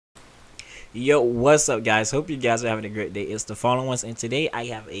Yo, what's up, guys? Hope you guys are having a great day. It's the Fallen Ones, and today I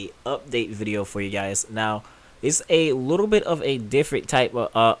have a update video for you guys. Now, it's a little bit of a different type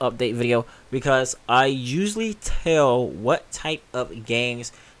of update video because I usually tell what type of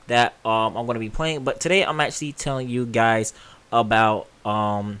games that I'm going to be playing, but today I'm actually telling you guys about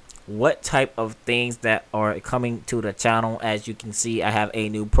what type of things that are coming to the channel. As you can see, I have a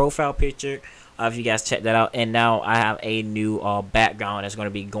new profile picture. If you guys check that out, and now I have a new background that's going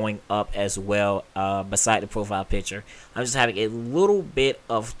to be going up as well beside the profile picture. I'm just having a little bit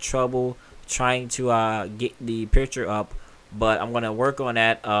of trouble trying to get the picture up, but I'm going to work on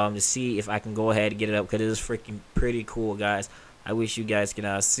that to see if I can go ahead and get it up, because it is freaking pretty cool, guys. I wish you guys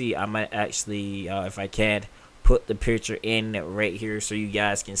can see. I might actually, if I can, put the picture in right here so you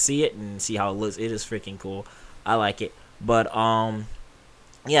guys can see it and see how it looks. It is freaking cool. I like it. But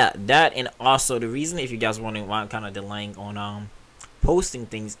yeah, that, and also the reason, if you guys are wondering why I'm kind of delaying on posting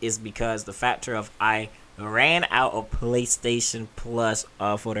things, is because the factor of I ran out of PlayStation Plus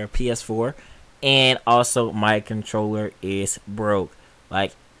for their PS4, and also my controller is broke.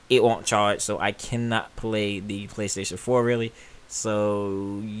 Like, it won't charge, so I cannot play the PlayStation 4 really.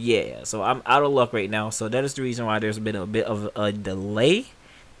 So yeah, so I'm out of luck right now. So that is the reason why there's been a bit of a delay.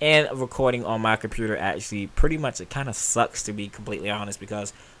 And recording on my computer, actually, pretty much it kind of sucks, to be completely honest,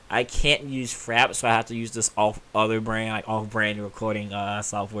 because I can't use Fraps, so I have to use this off-brand recording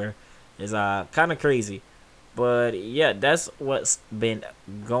software. Is kind of crazy, but yeah, that's what's been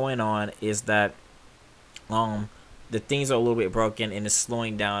going on. Is that the things are a little bit broken and it's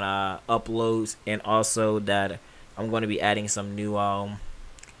slowing down uploads, and also that I'm going to be adding some new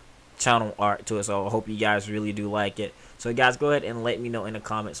channel art to it, so I hope you guys really do like it. So guys, go ahead and let me know in the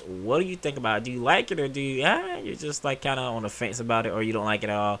comments, what do you think about it? Do you like it, or do you you're just like kind of on the fence about it, or you don't like it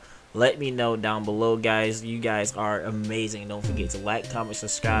at all? Let me know down below, guys. You guys are amazing. Don't forget to like, comment,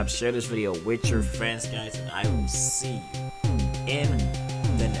 subscribe, share this video with your friends, guys, and I will see you in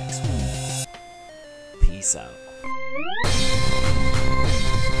the next one. Peace out.